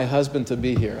want my husband to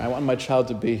be here. I want my child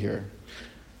to be here.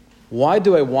 Why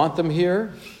do I want them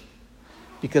here?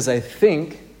 Because I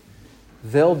think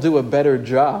they'll do a better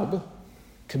job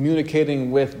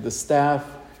communicating with the staff,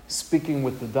 speaking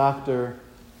with the doctor,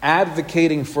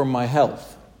 advocating for my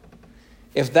health.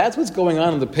 If that's what's going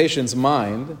on in the patient's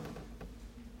mind,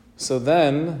 so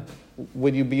then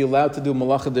would you be allowed to do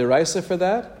malacha deraisa for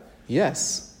that?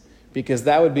 Yes, because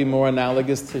that would be more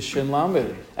analogous to Shin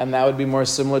Lamed, and that would be more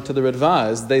similar to the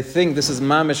Ridvaz. They think this is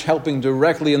mamish helping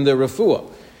directly in their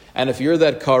refuah. And if you're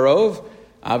that karov,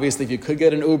 obviously if you could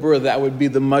get an Uber, that would be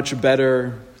the much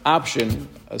better option,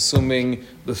 assuming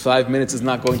the 5 minutes is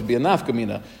not going to be a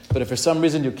nafkamina. But if for some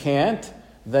reason you can't,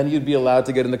 then you'd be allowed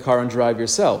to get in the car and drive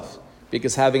yourself.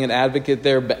 Because having an advocate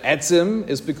there, be'etzim,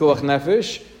 is pikuach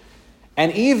nefesh.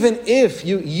 And even if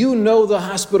you know the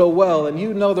hospital well, and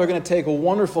you know they're going to take a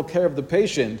wonderful care of the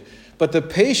patient, but the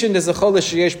patient is a chol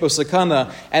sheyesh bo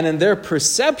sakana, and in their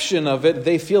perception of it,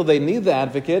 they feel they need the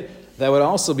advocate, that would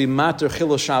also be mater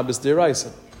chilul Shabbos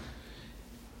deraisa.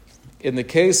 In the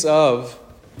case of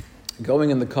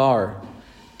going in the car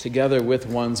together with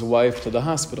one's wife to the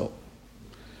hospital,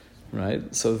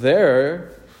 right? So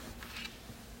there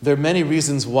are many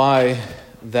reasons why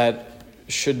that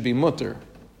should be mutter.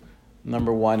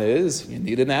 Number one is, you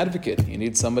need an advocate. You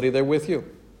need somebody there with you.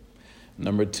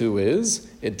 Number two is,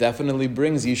 it definitely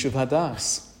brings Yishuv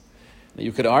Hadas. Now,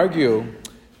 you could argue,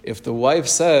 if the wife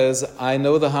says, I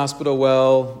know the hospital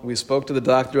well, we spoke to the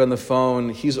doctor on the phone,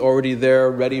 he's already there,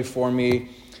 ready for me,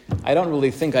 I don't really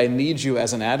think I need you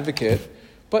as an advocate,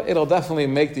 but it'll definitely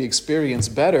make the experience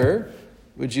better.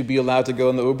 Would you be allowed to go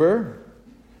in the Uber?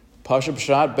 Pashup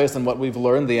shot, based on what we've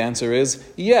learned, the answer is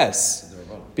yes.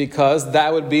 Because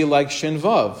that would be like Shin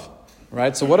Vav,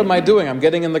 right? So what am I doing? I'm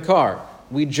getting in the car.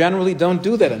 We generally don't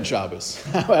do that on Shabbos.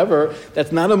 However,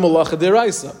 that's not a malacha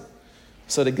deraisa.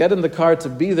 So to get in the car, to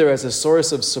be there as a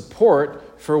source of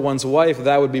support for one's wife,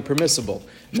 that would be permissible.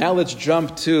 Now let's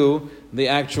jump to the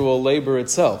actual labor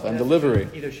itself and delivery.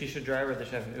 Either she should drive or they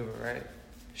should have an Uber, right?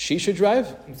 She should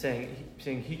drive? I'm saying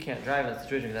he can't drive in that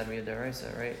situation, that'd be a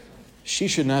deraisa, right? she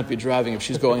should not be driving if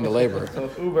she's going to labor. So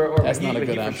if Uber or That's not a good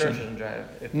he for sure option. shouldn't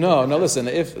drive. No, listen,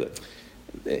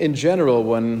 in general,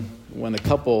 when a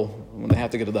couple, when they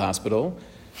have to get to the hospital,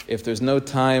 if there's no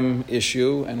time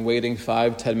issue and waiting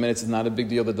 5-10 minutes is not a big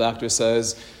deal, the doctor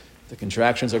says the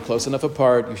contractions are close enough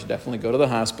apart, you should definitely go to the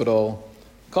hospital,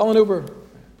 call an Uber.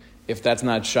 If that's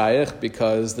not shaykh,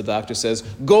 because the doctor says,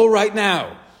 go right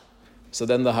now, so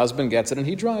then the husband gets it and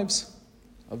he drives.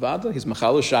 Avada, he's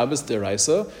Machalu Shabbos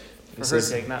Deraisa. For her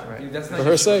sake, not right. That's For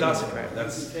her sake.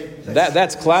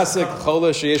 That's classic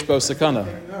chola sheyesh bo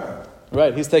sakana.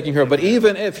 Right, he's taking her. But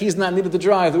even if he's not needed to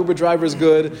drive, the Uber driver is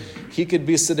good, he could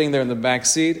be sitting there in the back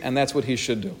seat, and that's what he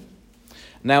should do.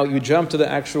 Now, you jump to the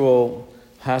actual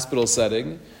hospital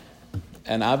setting,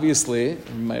 and obviously,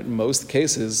 in most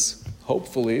cases,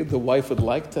 hopefully, the wife would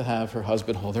like to have her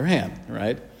husband hold her hand,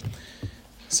 right?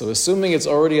 So assuming it's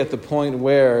already at the point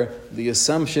where the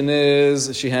assumption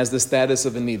is she has the status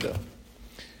of a nida.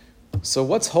 So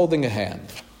what's holding a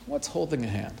hand? What's holding a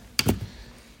hand?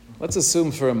 Let's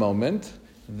assume for a moment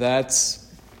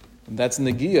that's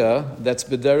negia, that's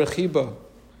b'derech hiba,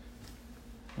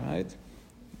 right?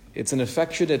 It's an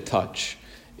affectionate touch.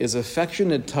 Is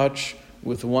affectionate touch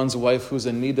with one's wife who's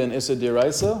a nida and issa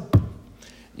diraisa?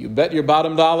 You bet your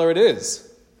bottom dollar it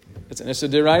is. It's an issa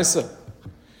diraisa.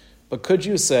 But could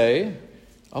you say,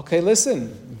 okay,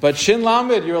 listen, but Shin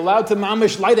Lamed, you're allowed to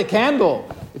mamish light a candle.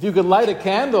 If you could light a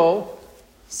candle,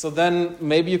 so then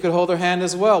maybe you could hold her hand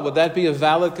as well. Would that be a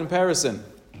valid comparison?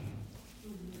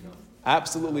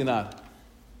 Absolutely not.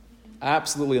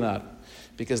 Absolutely not.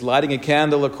 Because lighting a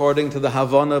candle, according to the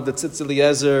Havana of the Tzitz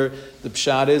Eliezer, the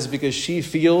pshat is because she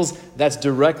feels that's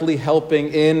directly helping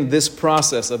in this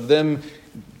process of them,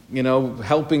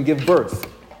 helping give birth.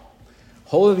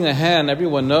 Holding a hand,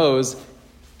 everyone knows,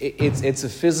 it's a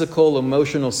physical,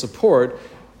 emotional support,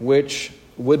 which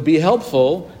would be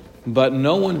helpful, but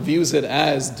no one views it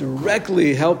as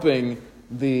directly helping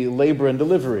the labor and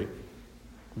delivery,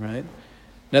 right?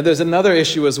 Now, there's another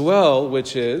issue as well,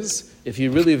 which is if you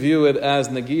really view it as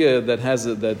nagia that has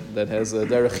a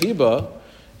derech hiba,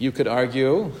 you could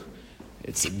argue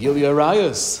it's Gilia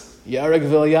Rayus, Yarek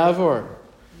Vil Yavor.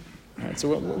 Right,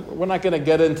 so we're not going to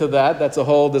get into that. That's a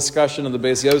whole discussion of the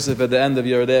Beis Yosef at the end of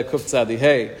Yerodei Kuf Tzadi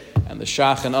Hey and the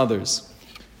Shach and others.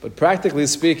 But practically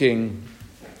speaking,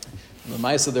 the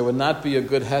Maisa, there would not be a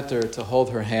good heter to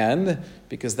hold her hand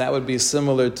because that would be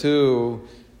similar to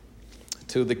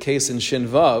the case in Shin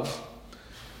Vav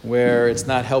where it's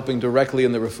not helping directly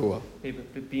in the refuah.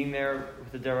 But being there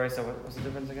with the deraisa, what's the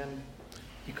difference again?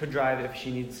 You could drive if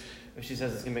she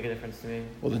says it's going to make a difference to me.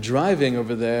 Well, the driving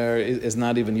over there is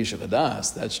not even Yishuv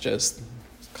Hadas. That's just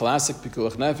classic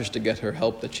Pikuach Nefesh to get her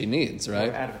help that she needs,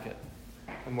 right? More advocate.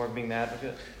 And more being the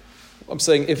advocate. I'm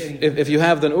saying if you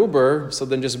have the Uber, so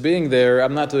then just being there,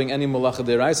 I'm not doing any Malacha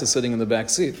Deraisa sitting in the back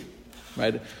seat,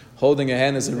 right? Holding a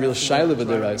hand is a real Shaila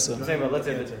Deraisa. I'm saying, but let's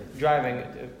say it's driving.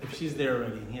 If she's there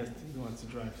already, he wants to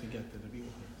drive to get there to be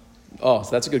with her. Oh,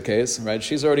 so that's a good case, right?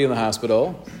 She's already in the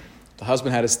hospital. The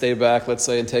husband had to stay back, let's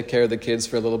say, and take care of the kids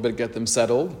for a little bit, get them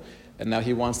settled, and now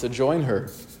he wants to join her.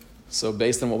 So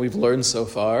based on what we've learned so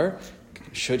far,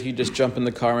 should he just jump in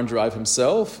the car and drive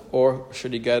himself, or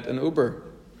should he get an Uber?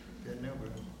 Get an Uber.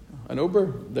 An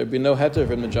Uber. There'd be no heter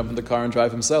for him to jump in the car and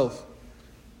drive himself.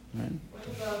 Right? What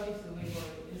about if the labor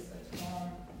is at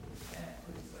home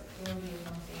and it's like early or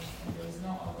something and there's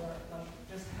no other,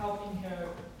 just helping her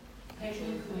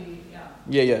technically,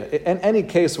 Yeah. In any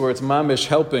case where it's mamish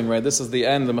helping, right? This is the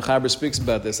end. The Mechaber speaks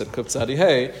about this at Kuf Tzadi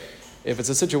Hey. If it's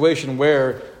a situation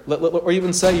where, or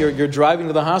even say you're driving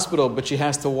to the hospital, but she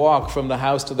has to walk from the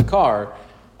house to the car,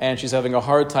 and she's having a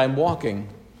hard time walking,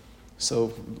 so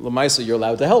Lamaisa, you're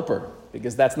allowed to help her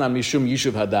because that's not mishum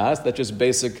yishuv hadas. That's just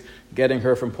basic getting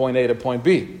her from point A to point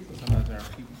B.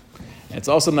 It's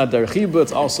also not derech hiba.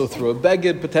 It's also through a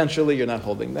beged potentially. You're not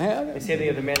holding the hand. They say that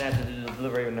if the man has to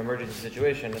deliver an emergency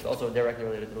situation, it's also directly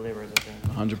related to the labor.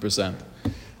 100%.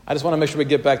 I just want to make sure we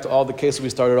get back to all the cases we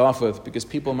started off with because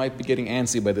people might be getting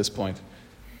antsy by this point.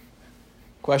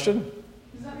 Question?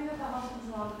 Does that mean that the husband's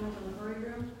allowed in the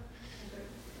delivery room?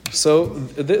 So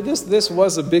this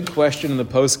was a big question in the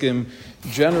poskim.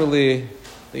 Generally,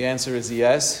 the answer is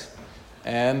yes.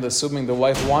 And assuming the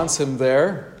wife wants him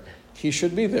there, he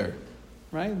should be there.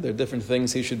 Right? There are different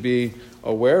things he should be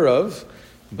aware of,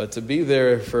 but to be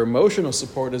there for emotional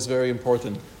support is very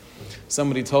important.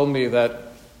 Somebody told me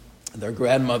that their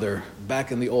grandmother,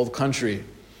 back in the old country,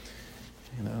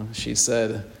 she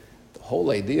said, the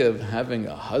whole idea of having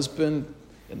a husband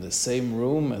in the same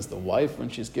room as the wife when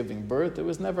she's giving birth, it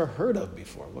was never heard of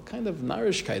before. What kind of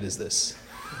narishkeit is this?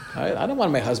 I don't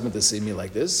want my husband to see me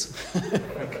like this.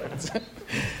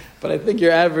 But I think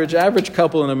your average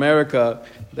couple in America,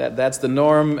 that's the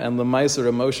norm, and Lemaisa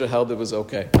or Moshe held it was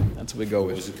okay. That's what we go It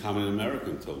with. was a common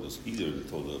American told us either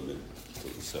until the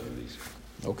 70s.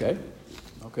 Okay.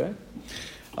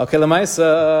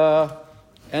 Lemaisa,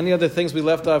 any other things we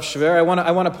left off Shver? I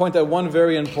want to point out one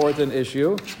very important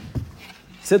issue.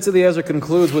 Tzitz Eliezer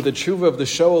concludes with the tshuva of the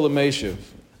Shoel HaMeshiv.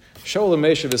 Shoel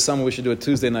HaMeshiv is someone we should do a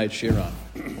Tuesday night shir on.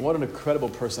 What an incredible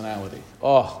personality.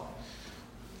 Oh.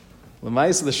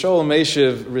 Lemaisa, the Shoel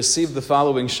HaMeshiv received the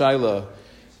following shaila,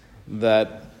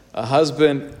 that a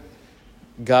husband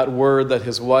got word that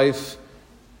his wife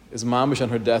is mamish on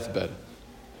her deathbed.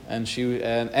 And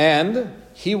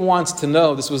he wants to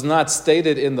know, this was not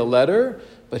stated in the letter,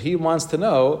 but he wants to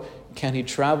know, can he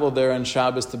travel there on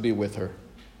Shabbos to be with her?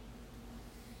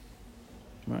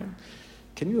 Right?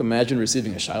 Can you imagine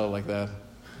receiving a shaila like that?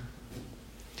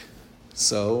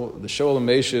 So the Shoel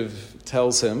HaMeshiv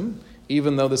tells him,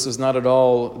 even though this is not at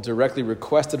all directly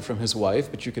requested from his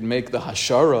wife, but you can make the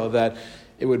hashara that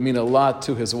it would mean a lot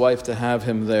to his wife to have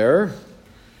him there.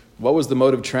 What was the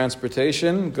mode of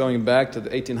transportation going back to the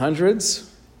 1800s?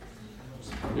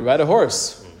 You ride a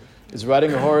horse. Is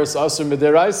riding a horse asur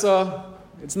midiraisa?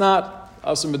 It's not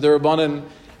asur midirabanan.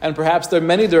 And perhaps there are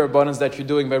many dirabanans that you're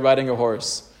doing by riding a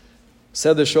horse.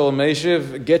 Said the Shoel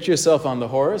HaMeshiv, get yourself on the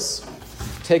horse,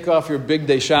 take off your big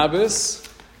day Shabbos,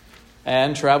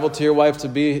 and travel to your wife to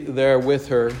be there with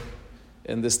her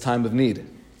in this time of need.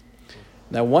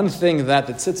 Now, one thing that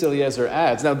the Tzitz Eliezer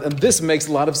adds, now and this makes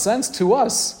a lot of sense to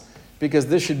us, because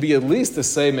this should be at least the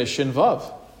same as Shin Vav.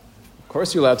 Of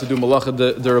course you're allowed to do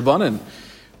Malacha D'Rabbanan.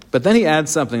 But then he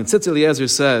adds something. Tzitz Eliezer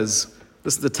says,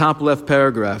 this is the top left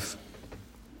paragraph,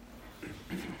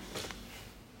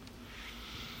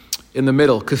 in the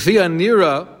middle, Kafia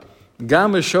Nira,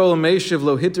 Gam Shoel HaMeshiv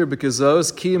lo hitter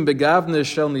bekazos kiyim begavne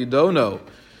shel nidono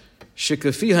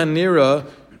shekafi hanira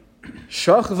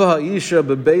shachva ha'isha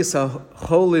bebeis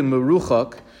ha'cholim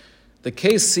meruchak. The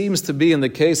case seems to be in the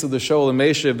case of the Shoel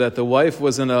HaMeshiv that the wife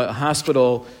was in a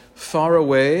hospital far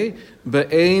away,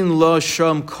 be'ein lo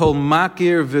sham kol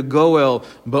makir v'goel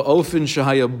ba'ofen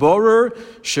shehaya borer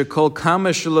shekol kama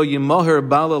shelo yimaher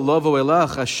bala lovo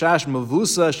elach hashash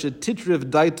mavusa shetitriv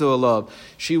daito alav.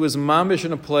 She was mamish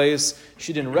in a place,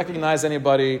 she didn't recognize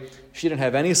anybody, she didn't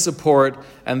have any support,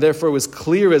 and therefore it was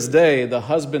clear as day the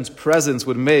husband's presence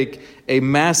would make a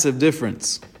massive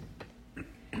difference.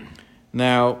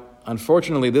 Now,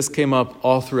 unfortunately, this came up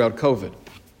all throughout COVID.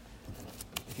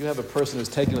 If you have a person who's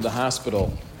taken to the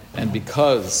hospital, and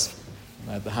because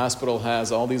the hospital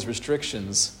has all these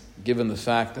restrictions, given the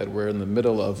fact that we're in the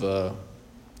middle of a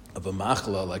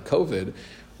machla like COVID,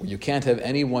 where you can't have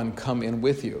anyone come in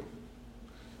with you,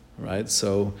 right?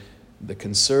 So the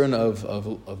concern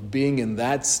of being in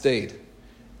that state,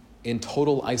 in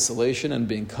total isolation and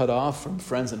being cut off from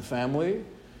friends and family,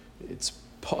 it's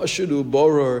pashudu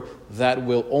boror that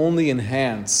will only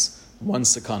enhance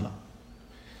one's sakana.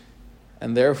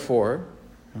 And therefore,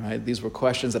 right, these were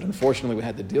questions that unfortunately we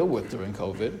had to deal with during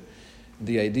COVID.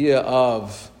 The idea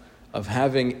of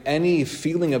having any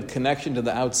feeling of connection to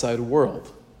the outside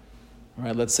world.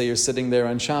 Right? Let's say you're sitting there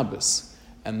on Shabbos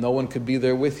and no one could be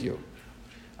there with you.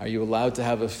 Are you allowed to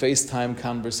have a FaceTime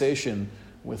conversation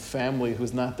with family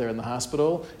who's not there in the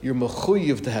hospital? You're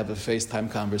mechuyev to have a FaceTime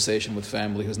conversation with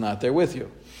family who's not there with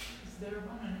you.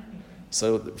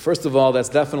 So first of all, that's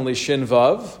definitely Shin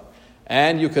Vav.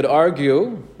 And you could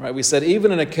argue, right, we said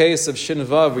even in a case of Shin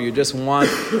Vav where you just want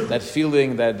that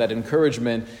feeling, that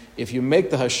encouragement, if you make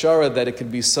the hashara that it could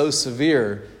be so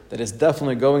severe that it's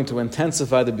definitely going to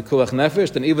intensify the Bikuach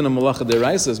Nefesh, then even a Malacha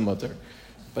D'Oraisa is mutter.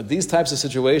 But these types of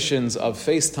situations of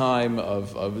FaceTime,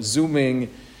 of Zooming,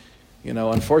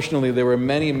 unfortunately there were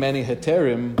many, many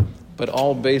heterim, but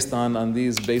all based on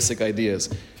these basic ideas.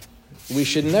 We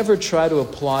should never try to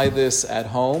apply this at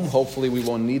home. Hopefully we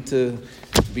won't need to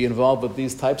be involved with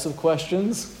these types of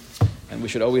questions. And we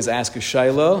should always ask a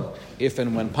shaila, if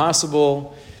and when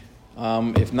possible.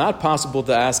 If not possible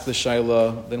to ask the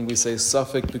shaila, then we say,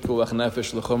 Safek Pikuach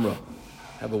Nefesh L'chumra.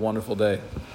 Have a wonderful day.